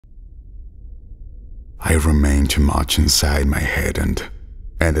I remained too much inside my head and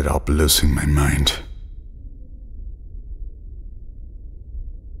ended up losing my mind.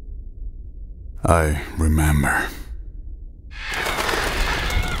 I remember.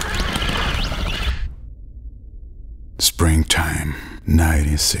 Springtime,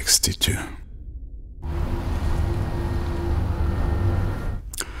 1962.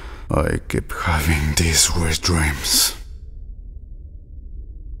 I keep having these weird dreams.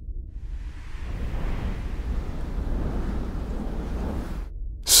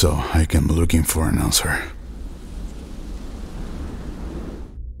 So I came looking for an answer.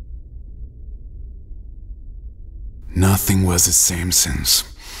 Nothing was the same since.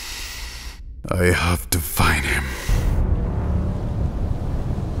 I have to find him.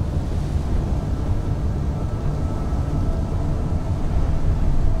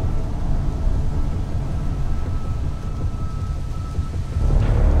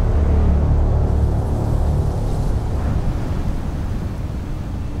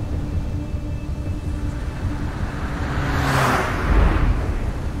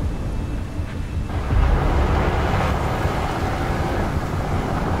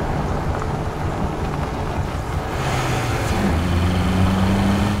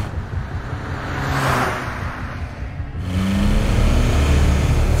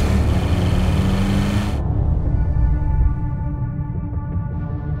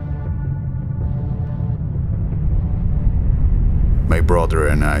 My brother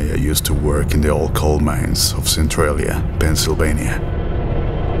and I used to work in the old coal mines of Centralia, Pennsylvania.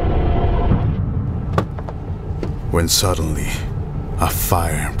 When suddenly, a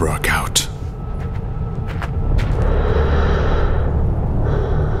fire broke out.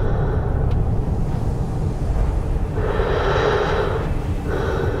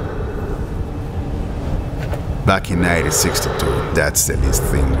 Back in 1962, that's the least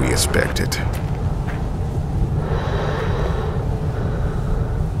thing we expected.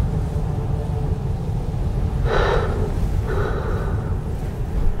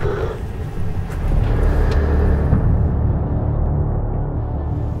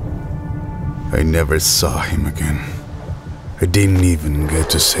 I never saw him again. I didn't even get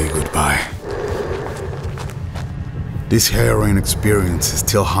to say goodbye. This harrowing experience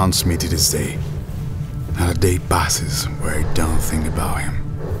still haunts me to this day. Not a day passes where I don't think about him.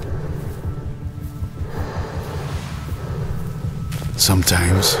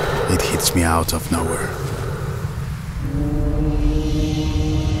 Sometimes it hits me out of nowhere.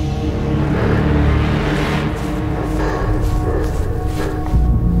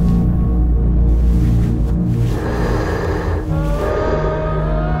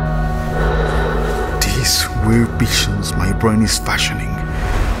 Weird visions my brain is fashioning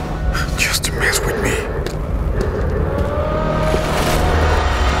just to mess with me.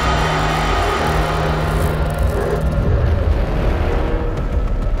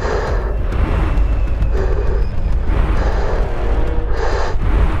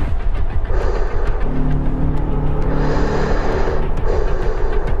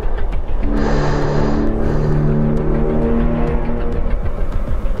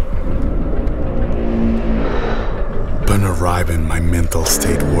 Arriving, my mental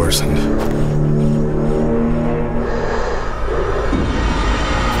state worsened.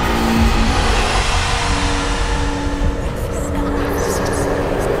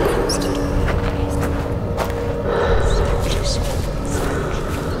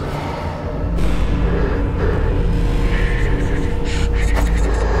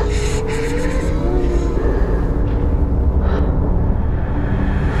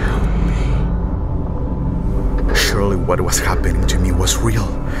 What was happening to me was real.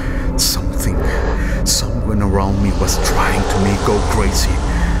 Someone around me was trying to make me go crazy,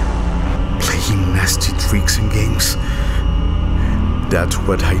 playing nasty tricks and games. That's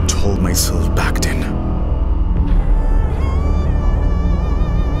what I told myself back then.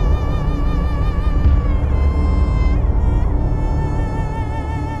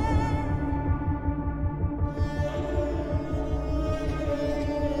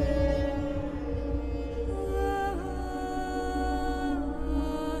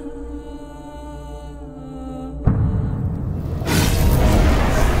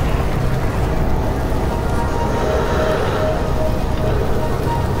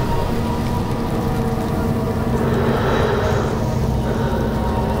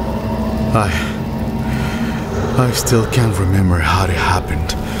 I still can't remember how it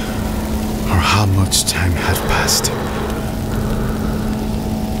happened, or how much time had passed.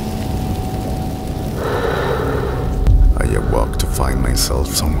 I awoke to find myself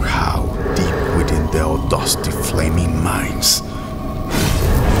somehow deep within the old dusty flaming mines.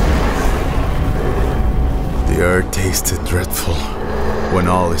 The air tasted dreadful. When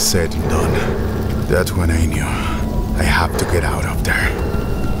all is said and done, that's when I knew I have to get out of there.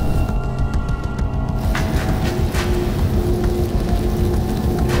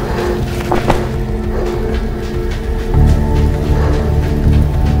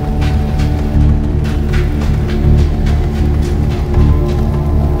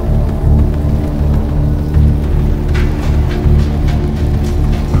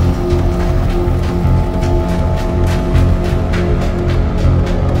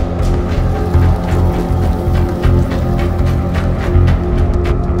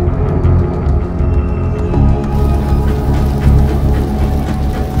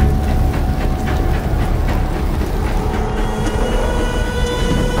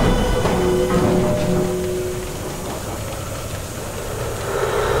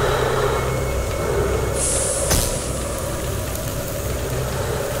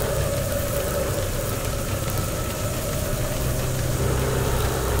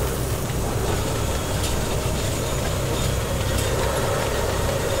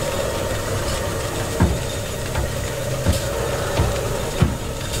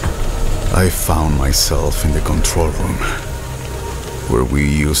 I found myself in the control room, where we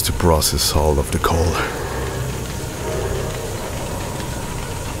used to process all of the coal.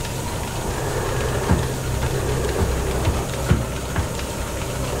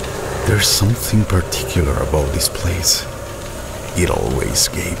 There's something particular about this place. It always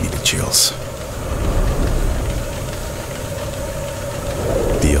gave me the chills.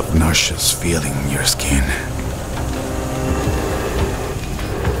 The obnoxious feeling in your skin.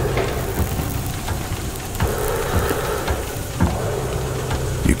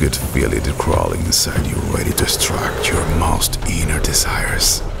 You could feel it crawling inside you, ready to extract your most inner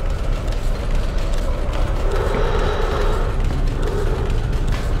desires.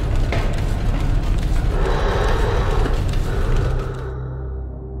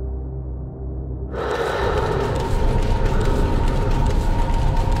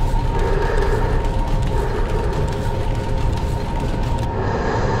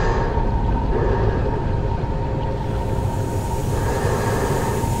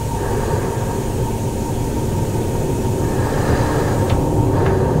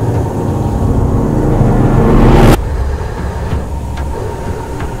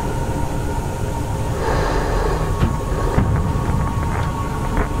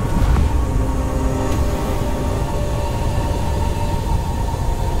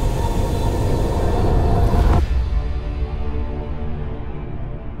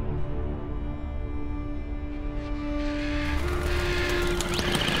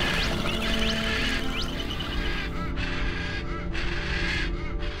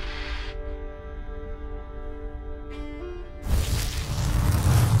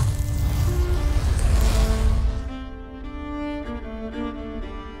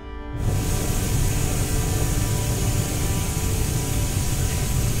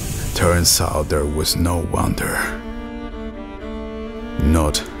 Turns out there was no one there.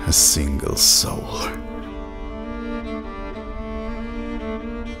 Not a single soul.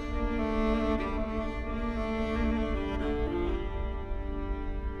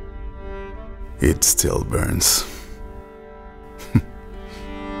 It still burns.